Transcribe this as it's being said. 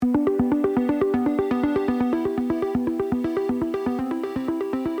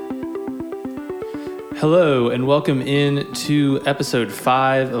Hello, and welcome in to episode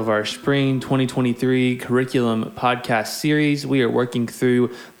 5 of our Spring 2023 Curriculum podcast series. We are working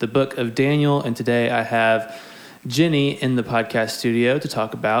through the book of Daniel, and today I have Jenny in the podcast studio to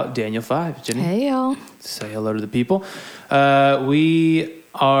talk about Daniel 5. Jenny? Hey, y'all. Say hello to the people. We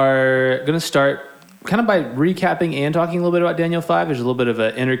are going to start kind of by recapping and talking a little bit about Daniel 5. There's a little bit of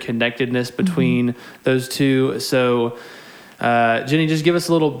an interconnectedness between those two. So, Jenny, just give us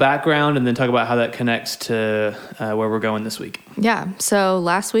a little background and then talk about how that connects to where we're going this week. Yeah. So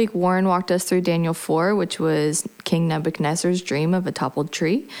last week, Warren walked us through Daniel 4, which was King Nebuchadnezzar's dream of a toppled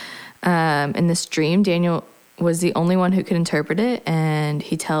tree. In this dream, Daniel was the only one who could interpret it, and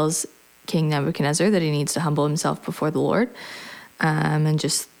he tells King Nebuchadnezzar that he needs to humble himself before the Lord. And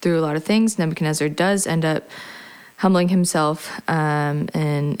just through a lot of things, Nebuchadnezzar does end up humbling himself, and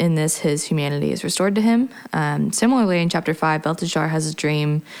in this, his humanity is restored to him. Similarly, in chapter 5, Belteshazzar has a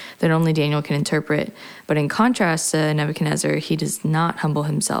dream that only Daniel can interpret, but in contrast to Nebuchadnezzar, he does not humble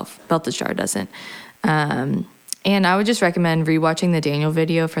himself. Belteshazzar doesn't. And I would just recommend rewatching the Daniel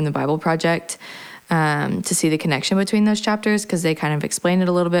video from the Bible Project to see the connection between those chapters, because they kind of explain it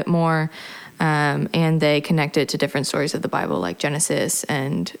a little bit more. And they connect it to different stories of the Bible, like Genesis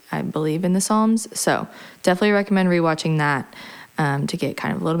and I believe in the Psalms. So definitely recommend rewatching that to get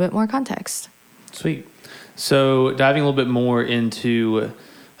kind of a little bit more context. Sweet. So diving a little bit more into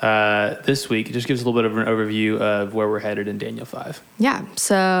this week, just gives a little bit of an overview of where we're headed in Daniel 5. Yeah.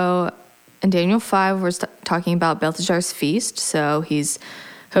 So in Daniel 5, we're talking about Belteshazzar's feast. So he's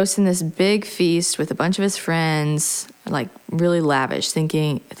hosting this big feast with a bunch of his friends, like really lavish,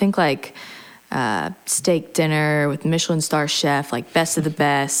 think like steak dinner with Michelin star chef, like best of the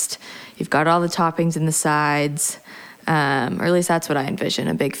best. You've got all the toppings and the sides, or at least that's what I envision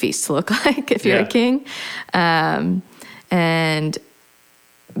a big feast to look like if you're a king. And in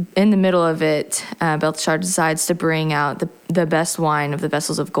the middle of it, Belteshazzar decides to bring out the best wine of the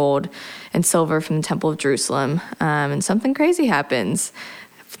vessels of gold and silver from the Temple of Jerusalem, and something crazy happens.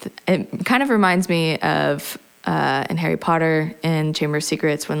 It kind of reminds me of in Harry Potter and Chamber of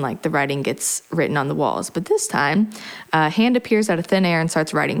Secrets when like the writing gets written on the walls. But this time, a hand appears out of thin air and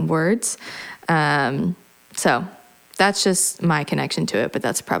starts writing words. So that's just my connection to it, but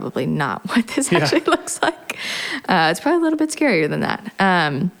that's probably not what this actually looks like. It's probably a little bit scarier than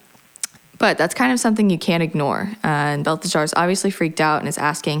that. But that's kind of something you can't ignore. And Belteshazzar's obviously freaked out and is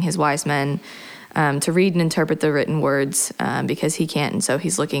asking his wise men to read and interpret the written words because he can't, and so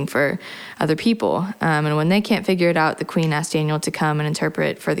he's looking for other people. And when they can't figure it out, the queen asks Daniel to come and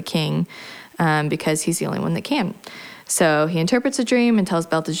interpret for the king because he's the only one that can. So he interprets a dream and tells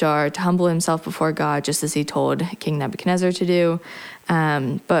Belteshazzar to humble himself before God, just as he told King Nebuchadnezzar to do.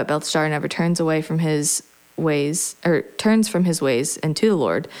 But Belteshazzar never turns from his ways into the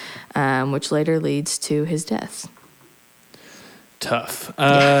Lord, which later leads to his death. Tough.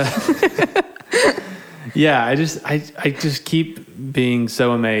 Yeah, I just keep being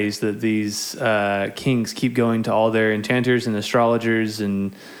so amazed that these kings keep going to all their enchanters and astrologers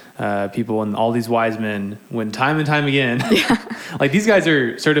and people and all these wise men when time and time again, like these guys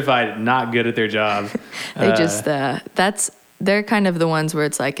are certified not good at their job. They're kind of the ones where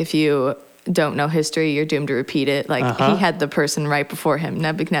it's like, if you don't know history, you're doomed to repeat it. Like he had the person right before him,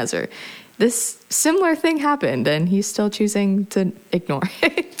 Nebuchadnezzar. This similar thing happened, and he's still choosing to ignore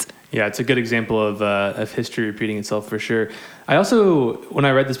it. Yeah, it's a good example of history repeating itself for sure. I also, when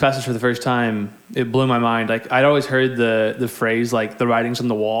I read this passage for the first time, it blew my mind. Like I'd always heard the phrase like the writings on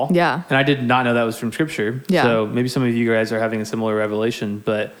the wall. Yeah. And I did not know that was from Scripture. Yeah. So maybe some of you guys are having a similar revelation,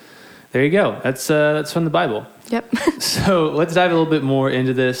 but there you go. That's from the Bible. Yep. So let's dive a little bit more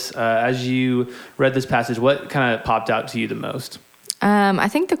into this. As you read this passage, what kind of popped out to you the most? I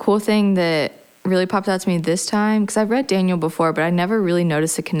think the cool thing that really popped out to me this time, because I've read Daniel before, but I never really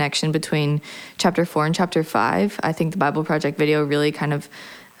noticed a connection between chapter 4 and chapter 5. I think the Bible Project video really kind of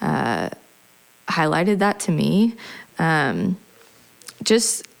highlighted that to me.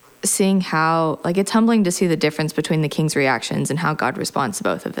 Just seeing how, like, it's humbling to see the difference between the king's reactions and how God responds to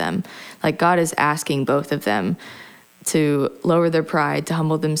both of them. Like, God is asking both of them to lower their pride, to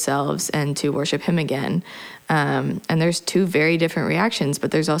humble themselves, and to worship him again. And there's two very different reactions,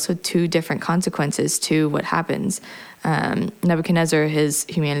 but there's also two different consequences to what happens. Nebuchadnezzar, his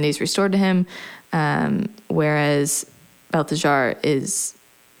humanity is restored to him, whereas Belteshazzar is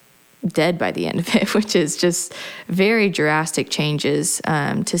dead by the end of it, which is just very drastic changes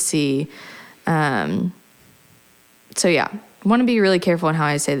to see. So yeah, want to be really careful on how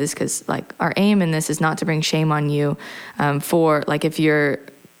I say this, because like our aim in this is not to bring shame on you for like if you're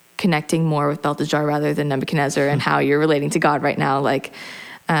connecting more with Belteshazzar rather than Nebuchadnezzar and how you're relating to God right now. Like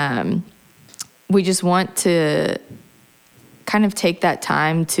we just want to kind of take that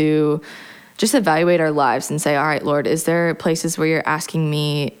time to just evaluate our lives and say, all right, Lord, is there places where you're asking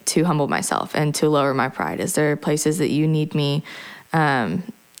me to humble myself and to lower my pride? Is there places that you need me to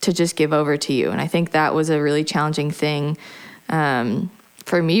just give over to you? And I think that was a really challenging thing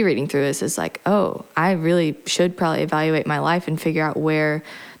for me reading through this, is like, oh, I really should probably evaluate my life and figure out where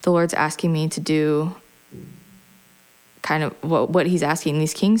the Lord's asking me to do kind of what he's asking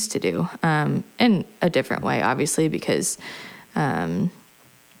these kings to do, in a different way, obviously, because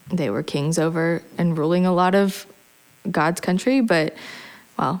they were kings over and ruling a lot of God's country, but,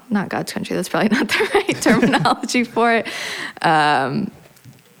 well, not God's country. That's probably not the right terminology for it.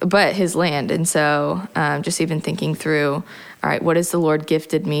 But his land. And so just even thinking through, all right, what has the Lord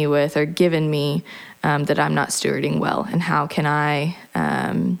gifted me with or given me that I'm not stewarding well? And how can I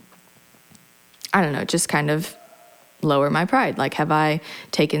don't know, just kind of lower my pride? Like, have I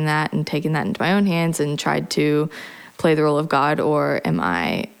taken that into my own hands and tried to play the role of God, or am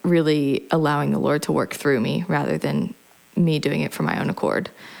I really allowing the Lord to work through me rather than me doing it for my own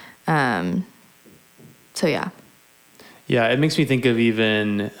accord? So yeah. Yeah, it makes me think of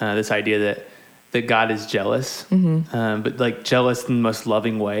even this idea that God is jealous, but like jealous in the most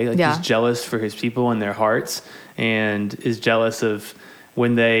loving way. Like he's jealous for his people and their hearts, and is jealous of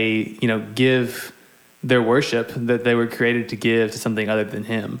when they, give their worship that they were created to give to something other than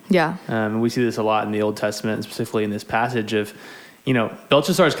him. Yeah. And we see this a lot in the Old Testament, specifically in this passage of,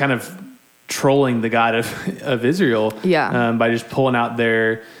 Belshazzar is kind of trolling the God of Israel by just pulling out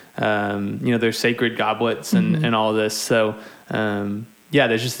their sacred goblets and all this. So,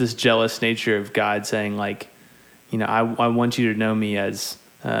 there's just this jealous nature of God saying, like, I want you to know me as,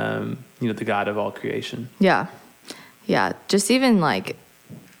 the God of all creation. Yeah. Yeah. Just even like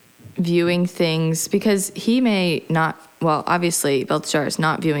viewing things, because he may not, well, obviously Belshazzar is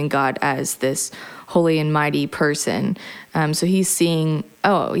not viewing God as this holy and mighty person. So he's seeing,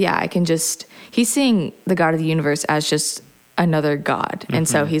 he's seeing the God of the universe as just another God. And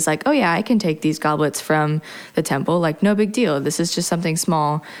so he's like, oh yeah, I can take these goblets from the temple. Like, no big deal. This is just something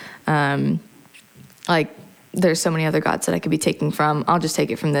small. Like, there's so many other gods that I could be taking from. I'll just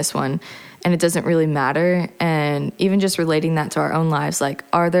take it from this one. And it doesn't really matter. And even just relating that to our own lives, like,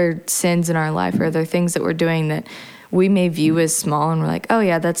 are there sins in our life? Or are there things that we're doing that we may view as small and we're like, oh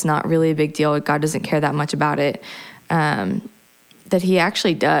yeah, that's not really a big deal. God doesn't care that much about it. That he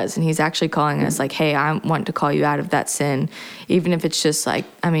actually does. And he's actually calling us like, hey, I want to call you out of that sin. Even if it's just like,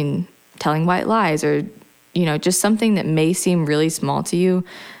 telling white lies or, just something that may seem really small to you.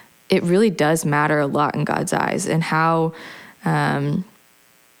 It really does matter a lot in God's eyes, and how,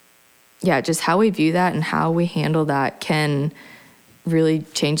 just how we view that and how we handle that can really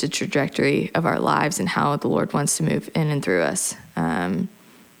change the trajectory of our lives and how the Lord wants to move in and through us.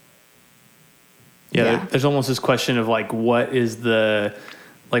 There's almost this question of like, what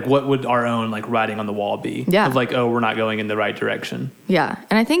would our own like writing on the wall be? Yeah. Of like, oh, we're not going in the right direction. Yeah.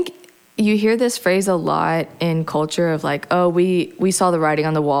 And I think you hear this phrase a lot in culture of like, oh, we saw the writing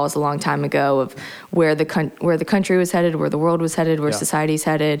on the walls a long time ago of where the country was headed, where the world was headed, where society's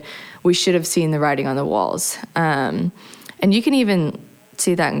headed. We should have seen the writing on the walls. And you can even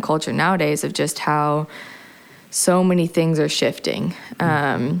see that in culture nowadays of just how so many things are shifting.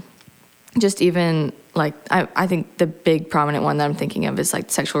 Just even like, I think the big prominent one that I'm thinking of is like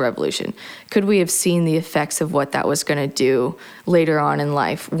sexual revolution. Could we have seen the effects of what that was going to do later on in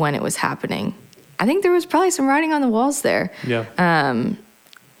life when it was happening? I think there was probably some writing on the walls there. Yeah.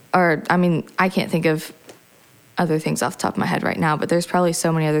 I can't think of other things off the top of my head right now, but there's probably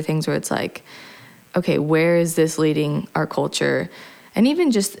so many other things where it's like, okay, where is this leading our culture? And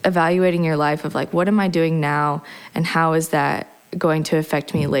even just evaluating your life of like, what am I doing now and how is that going to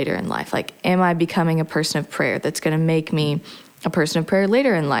affect me later in life? Like, am I becoming a person of prayer that's going to make me a person of prayer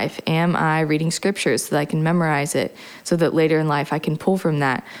later in life? Am I reading scriptures so that I can memorize it so that later in life I can pull from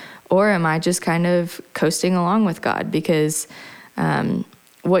that? Or am I just kind of coasting along with God? Because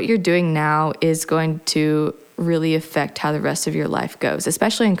what you're doing now is going to really affect how the rest of your life goes,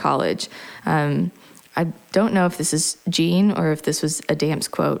 especially in college. I don't know if this is Gene or if this was a Dams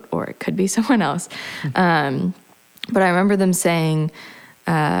quote, or it could be someone else. But I remember them saying,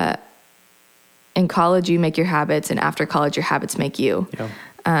 in college, you make your habits, and after college, your habits make you.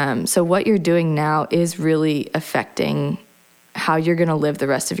 Yeah. So what you're doing now is really affecting how you're going to live the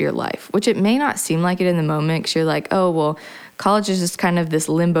rest of your life, which it may not seem like it in the moment, because you're like, oh, well, college is just kind of this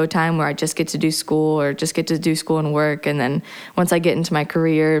limbo time where I just get to do school or just get to do school and work. And then once I get into my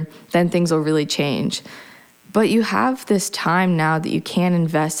career, then things will really change. But you have this time now that you can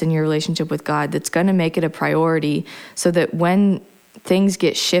invest in your relationship with God that's going to make it a priority, so that when things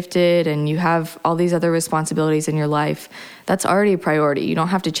get shifted and you have all these other responsibilities in your life, that's already a priority. You don't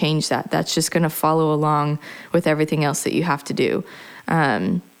have to change that. That's just going to follow along with everything else that you have to do.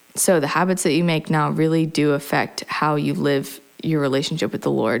 So the habits that you make now really do affect how you live your relationship with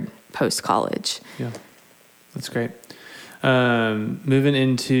the Lord post-college. Yeah, that's great. Moving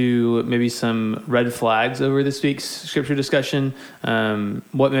into maybe some red flags over this week's scripture discussion.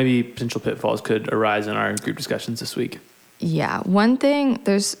 What maybe potential pitfalls could arise in our group discussions this week? Yeah, one thing,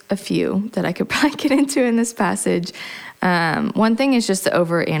 there's a few that I could probably get into in this passage. One thing is just the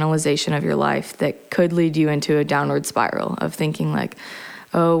overanalyzation of your life that could lead you into a downward spiral of thinking like,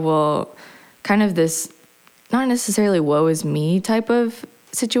 oh, well, kind of this, not necessarily woe is me type of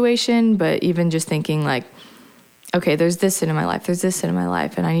situation, but even just thinking like, okay, there's this sin in my life, there's this sin in my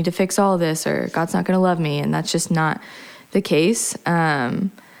life, and I need to fix all this, or God's not going to love me, and that's just not the case.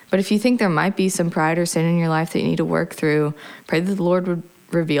 But if you think there might be some pride or sin in your life that you need to work through, pray that the Lord would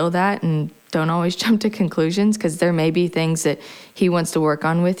reveal that, and don't always jump to conclusions, because there may be things that he wants to work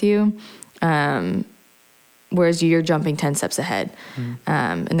on with you, whereas you're jumping 10 steps ahead.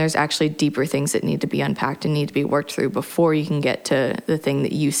 And there's actually deeper things that need to be unpacked and need to be worked through before you can get to the thing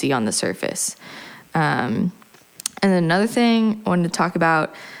that you see on the surface. And then another thing I wanted to talk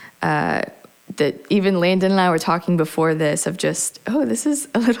about that even Landon and I were talking before this of just, this is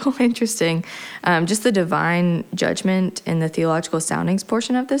a little interesting. Just the divine judgment in the theological soundings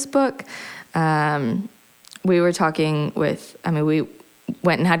portion of this book. We were talking we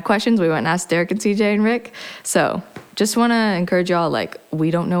went and had questions. We went and asked Derek and CJ and Rick. So just want to encourage y'all,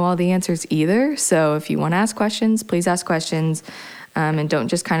 we don't know all the answers either. So if you want to ask questions, please ask questions. And don't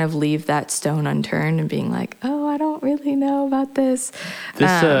just kind of leave that stone unturned and being like, I don't really know about this.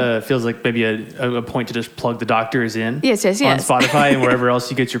 This feels like maybe a point to just plug the doctors in. Yes. On Spotify and wherever else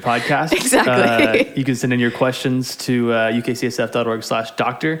you get your podcasts. Exactly. You can send in your questions to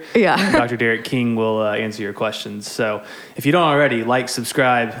ukcsf.org/doctor. Yeah. Dr. Derek King will answer your questions. So if you don't already,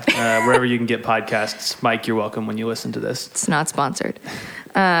 subscribe wherever you can get podcasts. Mike, you're welcome when you listen to this. It's not sponsored.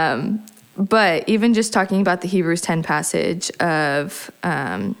 But even just talking about the Hebrews 10 passage of,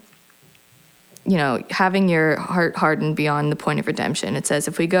 having your heart hardened beyond the point of redemption. It says,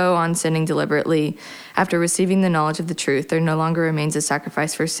 if we go on sinning deliberately after receiving the knowledge of the truth, there no longer remains a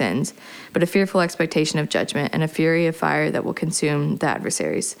sacrifice for sins, but a fearful expectation of judgment and a fury of fire that will consume the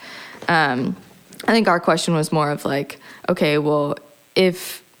adversaries. I think our question was more of okay, well,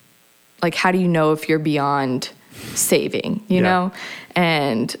 how do you know if you're beyond saving, you know?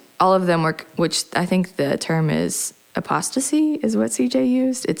 And all of them were, which I think the term is apostasy is what CJ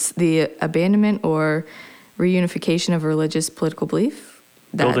used. It's the abandonment or reunification of religious political belief.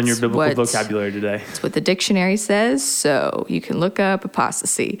 Building your biblical vocabulary today. That's what the dictionary says, so you can look up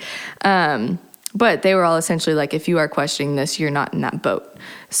apostasy. But they were all essentially if you are questioning this, you're not in that boat.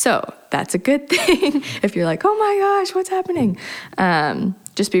 So that's a good thing. If you're oh my gosh, what's happening?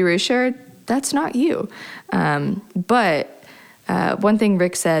 Just be reassured, that's not you. But one thing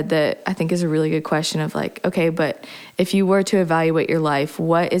Rick said that I think is a really good question of okay, but if you were to evaluate your life,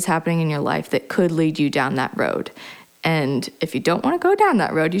 what is happening in your life that could lead you down that road? And if you don't want to go down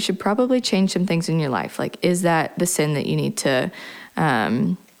that road, you should probably change some things in your life. Is that the sin that you need to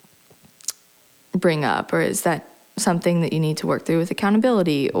bring up? Or is that something that you need to work through with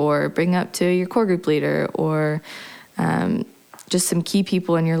accountability or bring up to your core group leader or just some key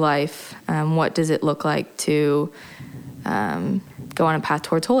people in your life? What does it look like to go on a path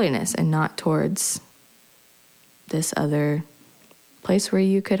towards holiness and not towards this other place where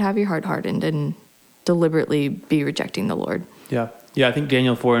you could have your heart hardened and deliberately be rejecting the Lord? Yeah. I think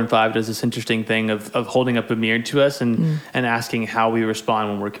Daniel 4 and 5 does this interesting thing of holding up a mirror to us and asking how we respond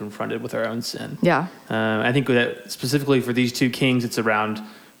when we're confronted with our own sin. Yeah. I think that specifically for these two kings, it's around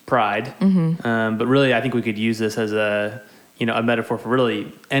pride. But really, I think we could use this as a metaphor for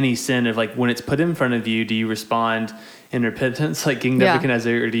really any sin of when it's put in front of you, do you respond in repentance like King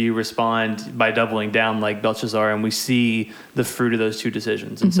Nebuchadnezzar, or do you respond by doubling down like Belshazzar? And we see the fruit of those two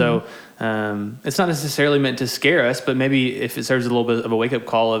decisions. And so it's not necessarily meant to scare us, but maybe if it serves a little bit of a wake-up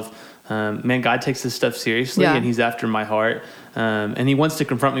call of, man, God takes this stuff seriously and he's after my heart. And he wants to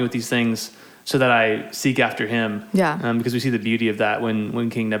confront me with these things so that I seek after him. Because we see the beauty of that when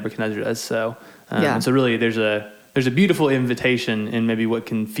King Nebuchadnezzar does so. And so really there's a beautiful invitation in maybe what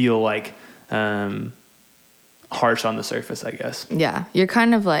can feel like harsh on the surface, I guess. Yeah. You're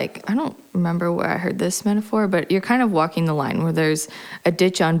kind of I don't remember where I heard this metaphor, but you're kind of walking the line where there's a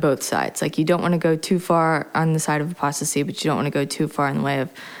ditch on both sides. You don't want to go too far on the side of apostasy, but you don't want to go too far in the way of,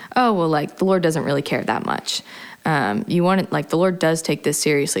 the Lord doesn't really care that much. You want it, the Lord does take this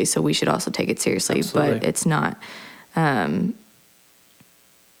seriously, so we should also take it seriously. Absolutely. But it's not,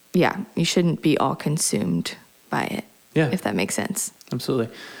 you shouldn't be all consumed by it. Yeah. If that makes sense.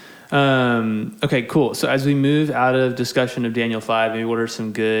 Absolutely. Okay, cool. So as we move out of discussion of Daniel 5, maybe what are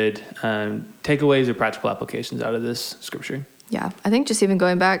some good takeaways or practical applications out of this scripture? Yeah, I think just even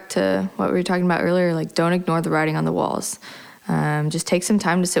going back to what we were talking about earlier, like don't ignore the writing on the walls. Just take some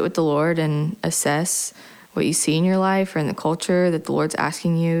time to sit with the Lord and assess what you see in your life or in the culture that the Lord's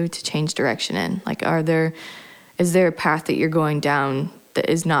asking you to change direction in. Like, is there a path that you're going down that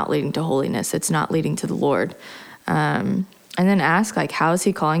is not leading to holiness? It's not leading to the Lord. And then ask, like, how is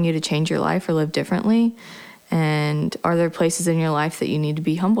he calling you to change your life or live differently? And are there places in your life that you need to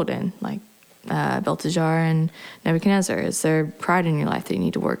be humbled in? Like Belteshazzar and Nebuchadnezzar. Is there pride in your life that you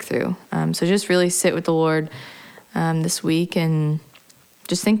need to work through? So just really sit with the Lord this week and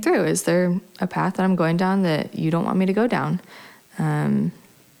just think through, is there a path that I'm going down that you don't want me to go down? And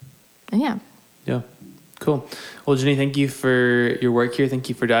yeah. Yeah. Cool. Well, Jenny, thank you for your work here. Thank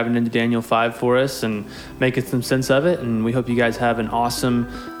you for diving into Daniel 5 for us and making some sense of it. And we hope you guys have an awesome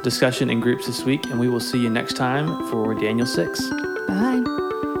discussion in groups this week. And we will see you next time for Daniel 6.